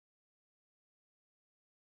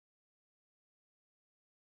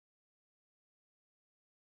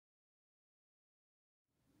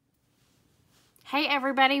Hey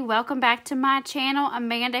everybody, welcome back to my channel.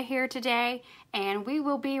 Amanda here today, and we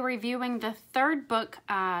will be reviewing the third book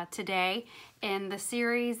today in the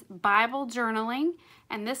series Bible Journaling,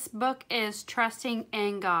 and this book is Trusting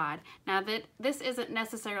in God. Now this isn't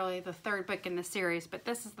necessarily the third book in the series, but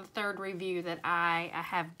this is the third review that I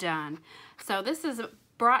have done. So this is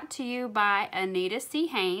brought to you by Anita C.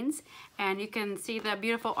 Haines, and you can see the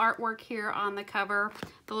beautiful artwork here on the cover,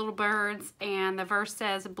 the little birds, and the verse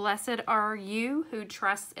says, "Blessed are you who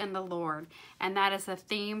trust in the Lord." And that is the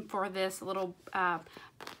theme for this little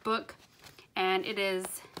book, and it is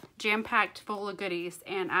jam-packed full of goodies,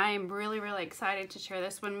 and I am really excited to share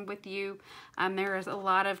this one with you. There is a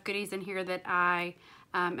lot of goodies in here that I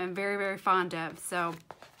am very fond of, so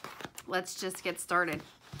let's just get started.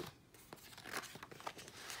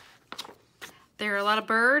 There are a lot of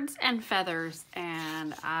birds and feathers,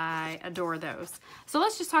 and I adore those. So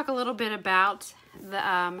let's just talk a little bit about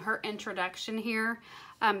her introduction here.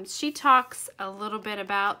 She talks a little bit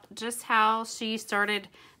about just how she started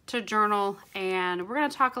to journal, and we're going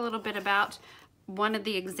to talk a little bit about one of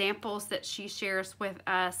the examples that she shares with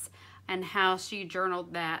us and how she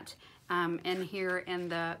journaled that in here in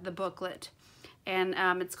the booklet. And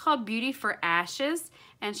it's called Beauty for Ashes,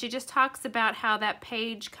 and she just talks about how that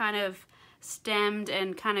page kind of stemmed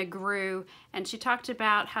and kind of grew, and she talked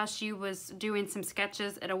about how she was doing some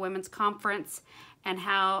sketches at a women's conference and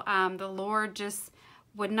how the Lord just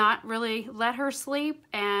would not really let her sleep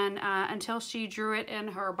and until she drew it in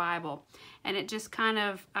her Bible. And it just kind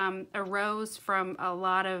of arose from a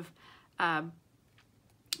lot of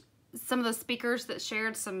some of the speakers that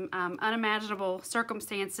shared some unimaginable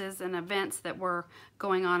circumstances and events that were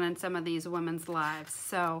going on in some of these women's lives.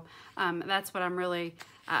 So that's what I'm really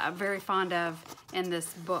very fond of in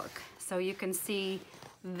this book. So you can see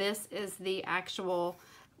this is the actual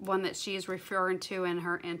one that she is referring to in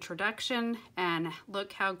her introduction, and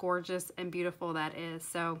look how gorgeous and beautiful that is.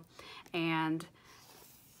 So, and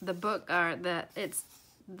the book,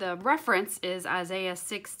 the reference is Isaiah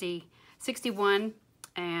 61,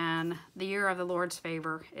 and the year of the Lord's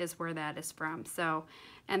favor is where that is from. So,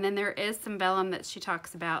 and then there is some vellum that she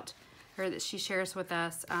talks about, or that she shares with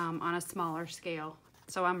us on a smaller scale.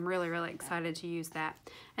 So I'm really excited to use that.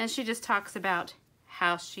 And she just talks about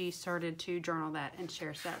how she started to journal that and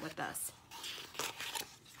shares that with us.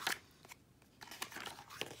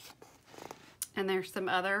 And there's some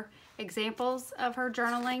other examples of her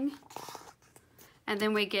journaling. And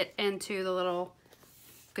then we get into the little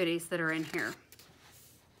goodies that are in here.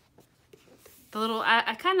 The little,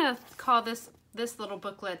 I kind of call this little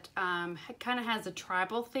booklet, it kind of has a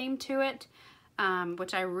tribal theme to it,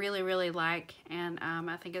 which I really like, and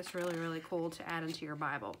I think it's really cool to add into your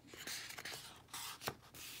Bible.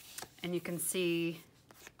 And you can see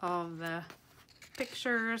all the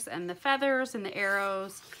pictures and the feathers and the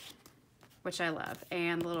arrows, which I love,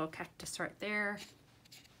 and the little cactus right there.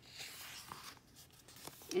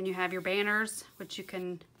 And you have your banners, which you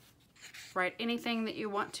can write anything that you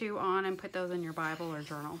want to on and put those in your Bible or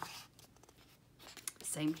journal.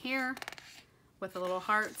 Same here with the little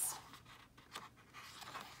hearts.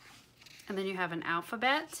 And then you have an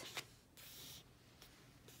alphabet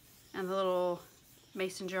and the little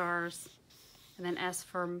mason jars, and then S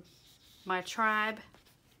for my tribe,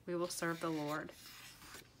 we will serve the Lord.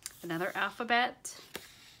 Another alphabet.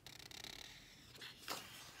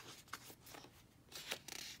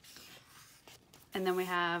 And then we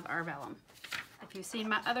have our vellum. If you've seen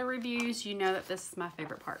my other reviews, you know that this is my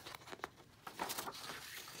favorite part.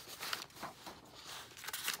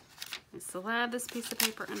 So I'll add this piece of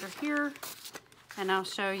paper under here, and I'll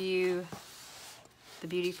show you the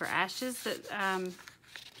Beauty for Ashes that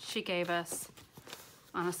she gave us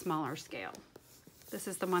on a smaller scale. This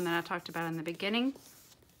is the one that I talked about in the beginning.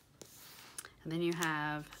 And then you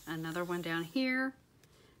have another one down here.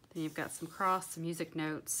 Then you've got some cross, some music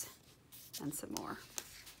notes, and some more.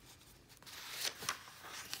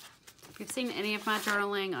 If you've seen any of my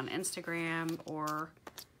journaling on Instagram or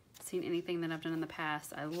seen anything that I've done in the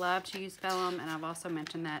past, I love to use vellum, and I've also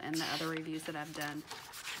mentioned that in the other reviews that I've done.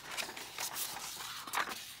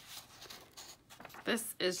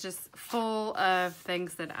 This is just full of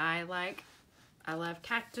things that I like. I love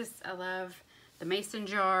cactus, I love the mason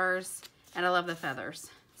jars, and I love the feathers.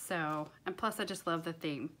 So, and plus I just love the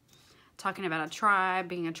theme. Talking about a tribe,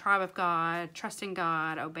 being a tribe of God, trusting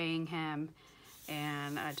God, obeying Him,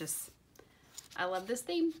 and I love this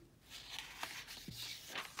theme.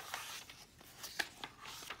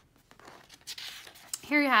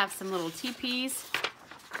 Here you have some little teepees.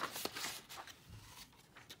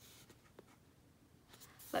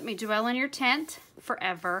 Let me dwell in your tent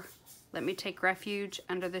forever. Let me take refuge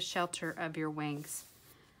under the shelter of your wings.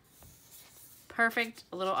 Perfect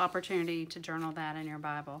little opportunity to journal that in your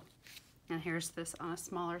Bible. And here's this on a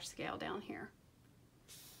smaller scale down here.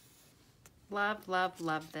 Love, love,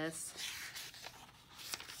 love this.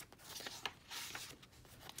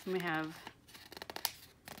 We have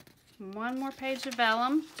one more page of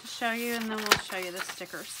vellum to show you, and then we'll show you the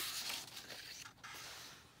stickers.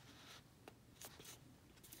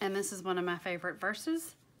 And this is one of my favorite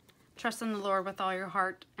verses. Trust in the Lord with all your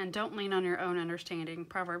heart and don't lean on your own understanding.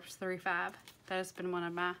 Proverbs 3:5. That has been one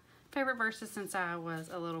of my favorite verses since I was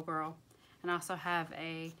a little girl. And I also have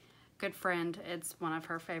a good friend. It's one of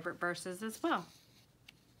her favorite verses as well.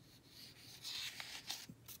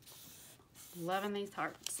 Loving these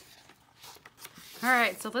hearts. All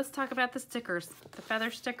right, so let's talk about the stickers. The feather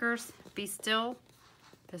stickers, Be Still.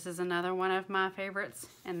 This is another one of my favorites.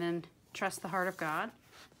 And then Trust the Heart of God.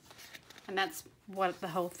 And that's what the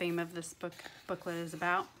whole theme of this booklet is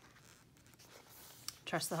about.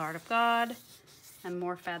 Trust the Heart of God and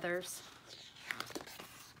more feathers.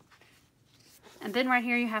 And then right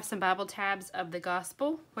here you have some Bible tabs of the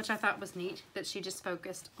gospel, which I thought was neat that she just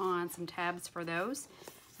focused on some tabs for those.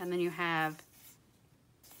 And then you have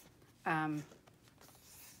an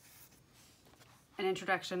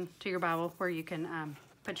introduction to your Bible where you can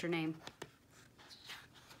put your name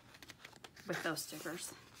with those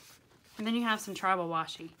stickers. And then you have some tribal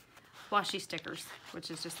washi stickers,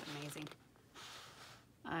 which is just amazing.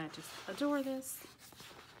 I just adore this.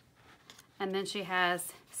 And then she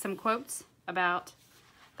has some quotes about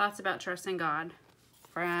thoughts about trusting God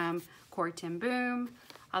from Corrie ten Boom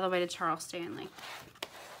all the way to Charles Stanley.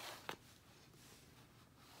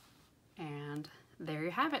 And there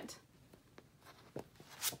you have it.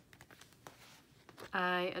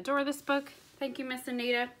 I adore this book. Thank you, Miss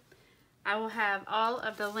Anita. I will have all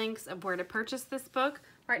of the links of where to purchase this book.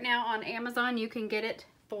 Right now on Amazon, you can get it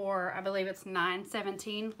for, I believe it's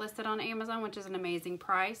 $9.17 listed on Amazon, which is an amazing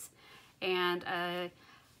price. And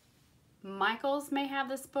Michael's may have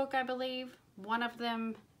this book, I believe. One of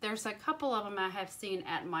them, there's a couple of them I have seen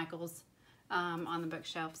at Michael's on the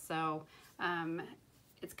bookshelf. So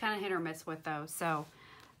it's kind of hit or miss with those. So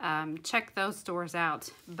check those stores out.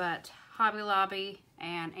 But Hobby Lobby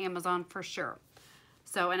and Amazon for sure.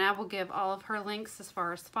 So, and I will give all of her links as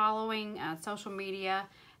far as following social media,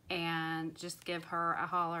 and just give her a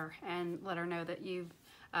holler and let her know that you've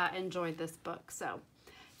enjoyed this book. So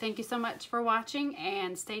thank you so much for watching,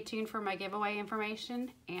 and stay tuned for my giveaway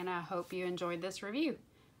information, and I hope you enjoyed this review.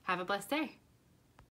 Have a blessed day.